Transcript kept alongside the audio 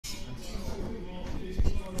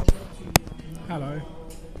Hello.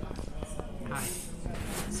 Hi.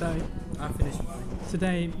 So I finished mine.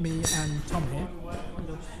 today, me and Tom here,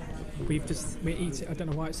 we're eating. I don't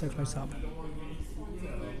know why it's so close up.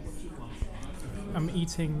 I'm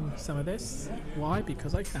eating some of this. Why?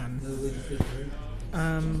 Because I can.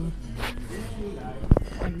 And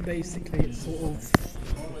basically, it's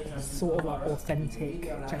sort of like authentic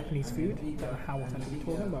Japanese food. I don't know how authentic we're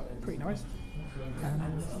talking, but pretty nice.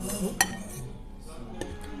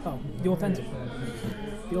 Oh, the authentic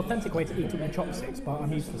way to eat with chopsticks, but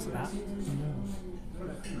I'm useless at that.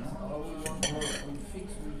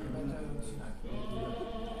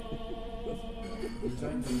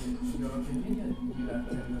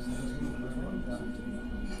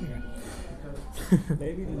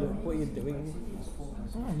 Maybe look what you're doing.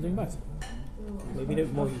 Oh, I'm doing both. Maybe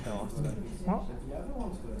don't multitask. What?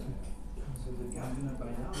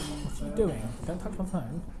 What are you doing? Don't touch my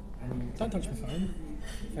phone. Don't touch my phone.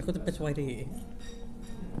 I got a better idea.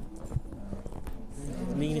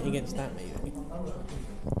 Lean it against that, maybe.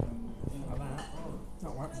 Like that.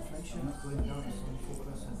 That works.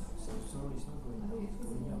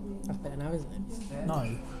 That's better now, isn't it? No. No,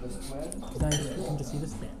 you can just see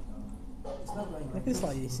this bit. I can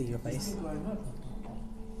slightly see your face. Is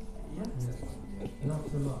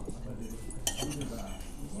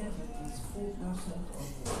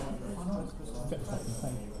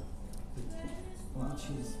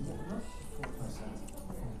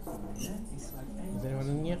anyone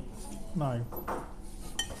in yet? No.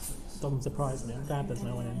 Doesn't surprise me. I'm glad there's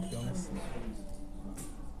no one in, to be honest.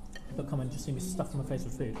 They'll come and just see me stuffed my face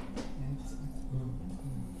with food.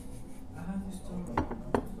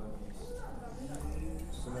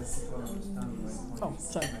 Oh,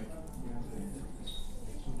 so.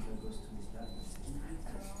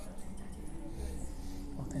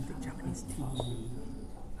 Authentic Japanese tea.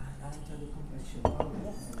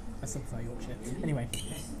 I still prefer Yorkshire. Anyway.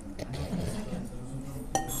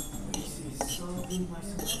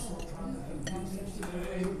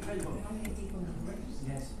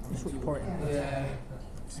 That's what you pour it in. Yeah.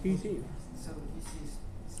 Excuse you.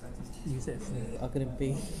 Use this. Are going to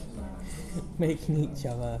be making each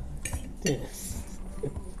other do this.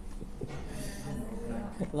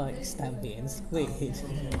 Like Stampy and Squid.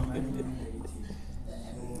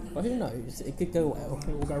 Well, who knows? It could go well.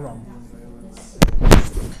 It will go wrong.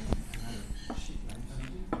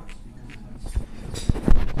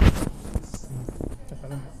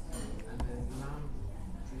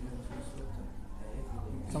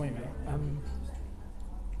 So wait a minute.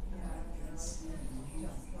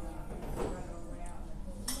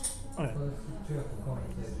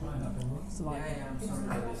 So like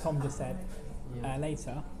Tom just said,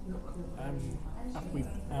 later, after we've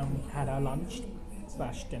had our lunch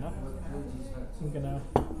 / dinner, we're gonna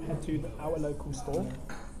head to our local store.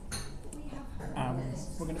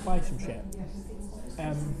 We're gonna buy some shit.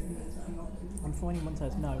 And for anyone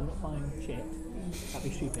says no, we're not buying shit, that'd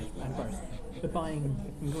be stupid and gross. We're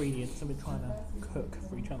buying ingredients and we're trying to cook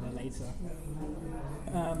for each other later.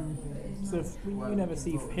 So if you never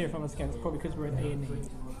hear from us again, it's probably because we're at A&E.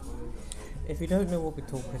 If you don't know what we're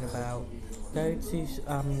talking about, go to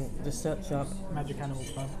the search up Magic Animal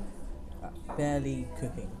Club. Barely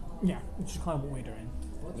Cooking. Yeah, which is kind of what we're doing.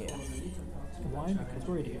 Yeah. Why? Because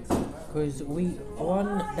we're idiots. Because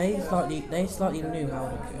they slightly knew how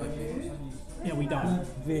to cook. Yeah, we don't.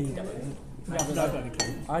 We really don't. We have no bloody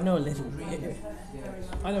clue. I know a little bit.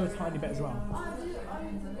 I know a tiny bit as well.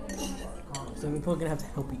 So we're probably going to have to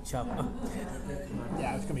help each other.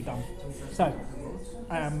 Yeah, it's going to be dumb. So,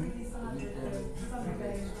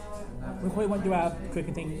 we probably won't do our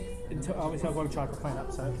cooking thing until obviously I've got to charge my phone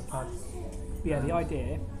up, so yeah, the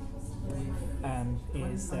idea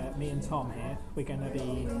is that me and Tom here, we're going to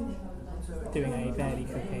be doing a barely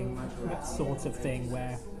cooking sort of thing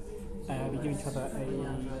where we give each other a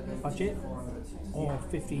budget of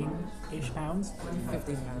 £15-ish, £15,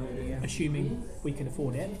 yeah. assuming we can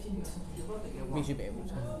afford it. We should be able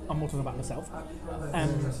to. I'm more talking about myself.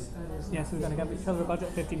 Yeah, so we're going to give each other a budget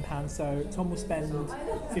of £15. So Tom will spend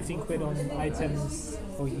 15 quid on items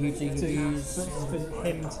For you to use.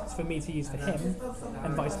 for me to use for him,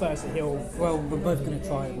 and vice versa. He'll. Well, we're both going to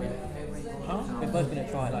try it with. Huh? We're both going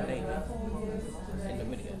to try it like they did in the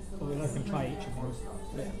video. Well, we're both going to try each of them.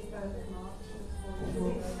 Yeah.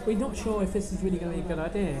 We're not sure if this is really going to be a good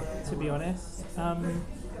idea, to be honest. Well,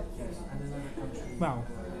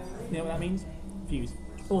 you know what that means? Views.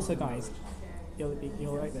 Also, guys, you'll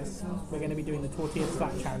like this. We're going to be doing the tortilla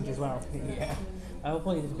slap challenge as well. Yeah. I'll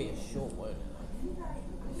probably just be a short one.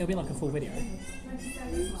 It'll be like a full video.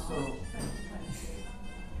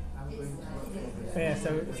 But yeah,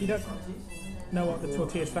 so if you don't, know what the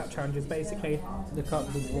tortilla slap challenge is, basically, The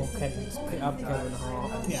cut the walk and split up Kevin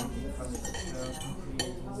Hart. yeah.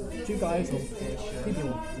 2 guys or 2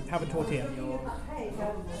 people have a tortilla.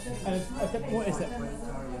 And what is it?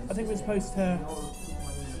 I think we're supposed to.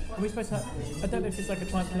 Are we supposed to? I don't know if it's like a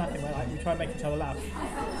time for laughing where like we try and make each other laugh.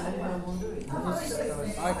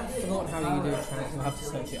 I forgot how you do it. I'll have to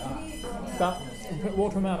search it up. But we put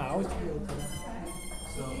water in our mouths.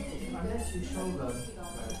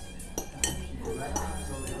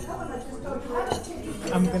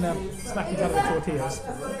 I'm gonna smack each other with tortillas.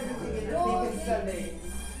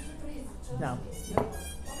 Now,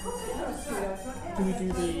 do we do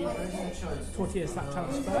the tortilla slap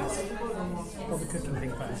challenge first, or the cooking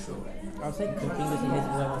thing first? I'll say cooking because it is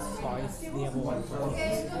whoever spice the other one first.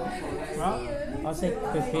 Right? I'll say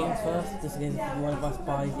cooking first, just again one of us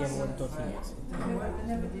buys the other one tortillas.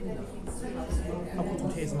 I'll put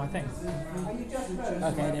tortillas in my thing,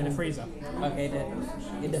 Okay, in then the freezer. Okay, then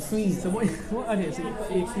in the freezer. So what I do is you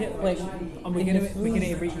hit, Wait, and we're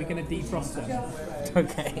gonna defrost them,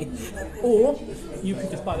 okay. or you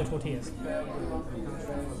could just buy the tortillas.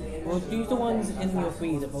 Well, use the ones in your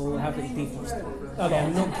freezer, but we'll have it defrosted. Okay.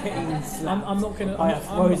 I'm not getting slapped. I'm not gonna. by a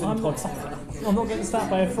frozen I'm tortilla. I'm not getting slapped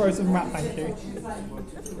by a frozen wrap, thank you.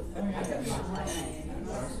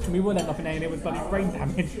 We would end up in A&E with bloody brain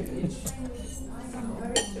damage.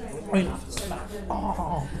 I mean,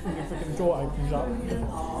 oh, your freaking jaw opens up.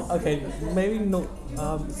 Okay, maybe not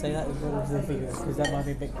say that in front of the video because that might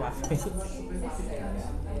be a bit graphic.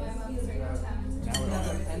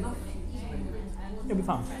 It'll be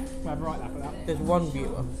fun. We'll have a right laugh at that. There's one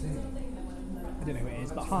viewer. I don't know who it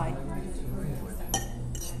is, but hi.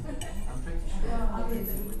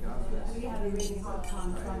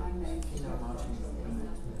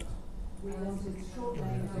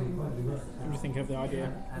 I'm just thinking of the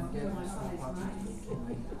idea.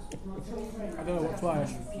 I don't know what's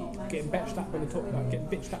worse, getting bitched at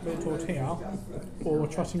with a tortilla, or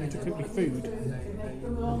trusting you to cook me food.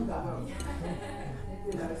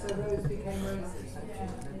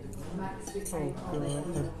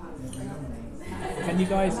 Can you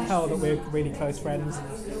guys tell that we're really close friends?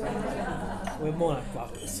 We're more like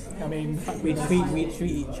brothers. I mean, in fact, We treat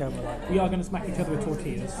each other like we are going to smack each other with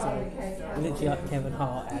tortillas, so literally like Kevin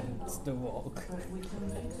Hart and The Rock.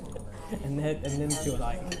 and then two are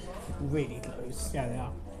like really close. yeah, they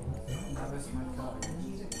are.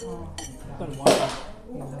 Don't know why.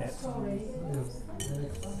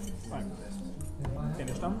 Right.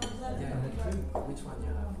 Finished done?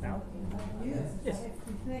 Now? Yes.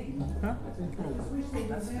 Huh?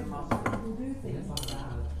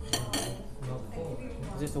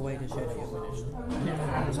 Is this a way to show that you're finished?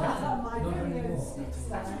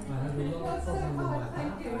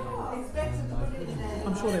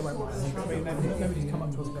 I'm sure they won't mind. I mean, nobody's come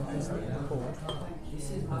up to us about this board.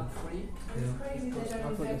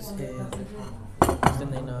 I'll put this here. Because then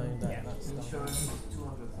they know that that's done.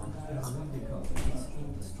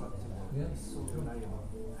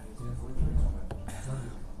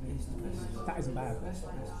 That isn't bad.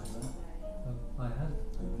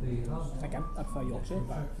 Again, I prefer Yorkshire,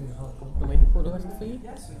 but The way to pour the rest of the food?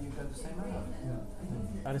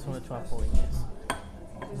 I just want to try pouring this.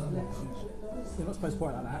 you're not supposed to pour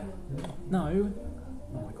it like that. No.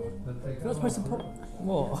 Oh my god. You're not supposed to pour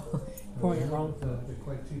What? pouring it wrong.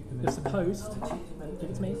 You're supposed give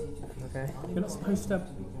it to me. Okay. You're not supposed to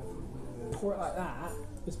pour it like that.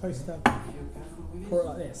 You're supposed to pour it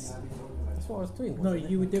like this. That's what I was doing. No,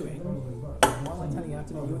 you were doing. What am I telling you how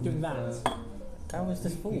to do? You were doing that. How was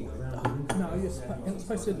this forward? No, you're not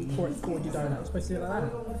supposed to pour it forward your donut. You're supposed to do it like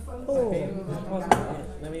that. Oh,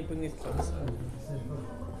 let me bring this closer.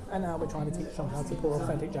 And now we're trying to teach Sean how to pour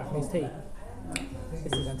authentic Japanese tea.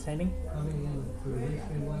 This is entertaining.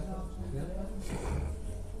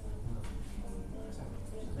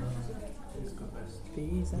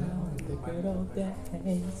 These are the good old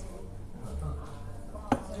days.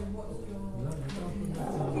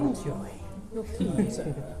 Enjoy your tea,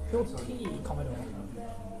 sir. Your tea, Commodore.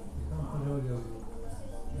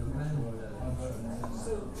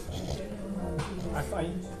 I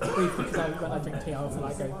briefly, because when I drink tea, I often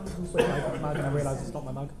like go with my mug and I realise it's not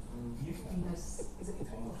my mug.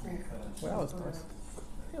 Well, that was nice.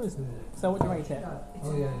 It was. So, what do you rate it?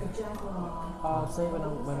 I'll say when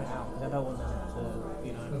I'm out, because I don't want them to,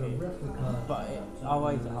 be, but I'll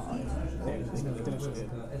rate it high. It's delicious.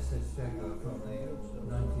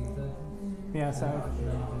 Yeah, so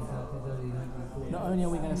not only are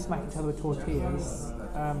we going to smack each other with tortillas,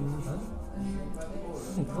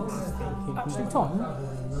 actually, Tom,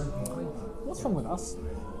 what's wrong with us?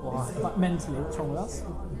 Why? Like mentally, what's wrong with us?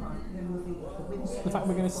 the fact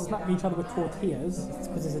we're going to smack each other with tortillas. It's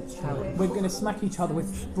because it's a challenge. We're going to smack each other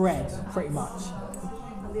with bread, pretty much.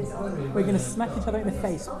 We're going to smack each other in the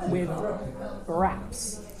face with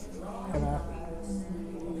wraps. We're going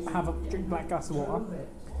to have a drink black glass of water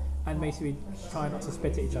and basically try not to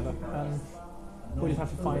spit at each other. We'll just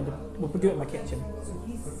have to we'll do it in my kitchen.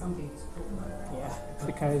 Yeah.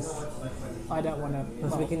 Because I don't want to.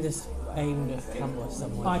 Because we can just aim the camera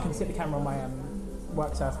somewhere. I can sit the camera on my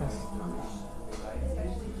work surface.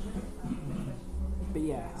 But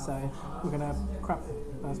yeah, so we're going to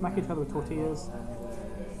smack each other with tortillas.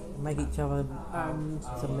 Make each other And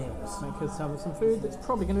some meals. make us some food that's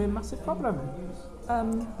probably going to be a massive problem.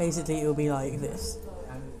 Basically, it'll be like this.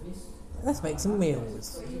 Let's make some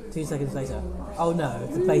meals. 2 seconds later. Oh no,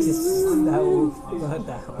 the place is that will burn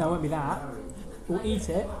down. There won't be that. We'll eat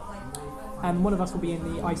it, and one of us will be in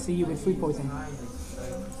the ICU with food poisoning.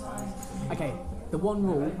 Okay, the one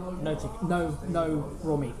rule: no chicken, no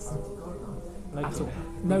raw meats No at chicken.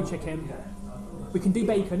 all. No chicken. We can do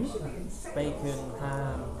bacon. Bacon,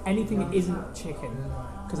 ham. Anything that isn't chicken.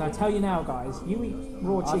 Because I tell you now, guys, you eat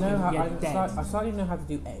raw chicken, you're dead. I slightly know how to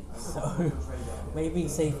do eggs, so maybe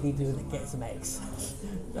safely get some eggs.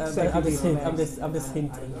 I'm just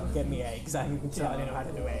hinting. Get me eggs. I slightly know how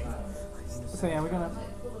to do eggs. So yeah, we're gonna.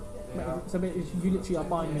 So you literally are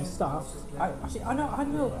buying me stuff. I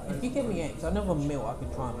know. If you get me eggs, I know a meal I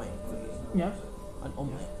could try and make for you. Yeah. An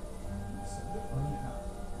omelette.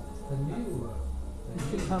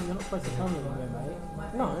 You're not supposed to tell me what they're mate.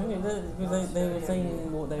 No, because they were saying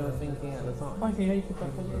what they were thinking at the time. Okay, yeah, you can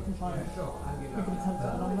try it. You can attempt it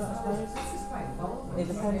an omelette, I suppose. It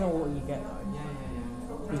depends on what you get though.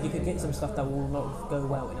 Because you could get some stuff that will not go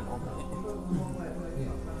well in an omelette.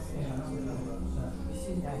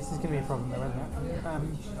 Yeah, this is going to be a problem though, isn't it?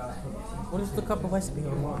 What is the cup of recipe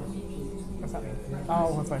online? What's that mean?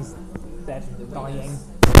 Oh, my phone's dead, dying.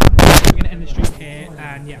 We're going to end the stream here,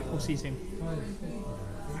 and yeah, we'll see you soon.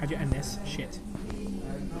 How do you end this? Shit.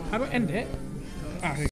 How do I end it? Ah,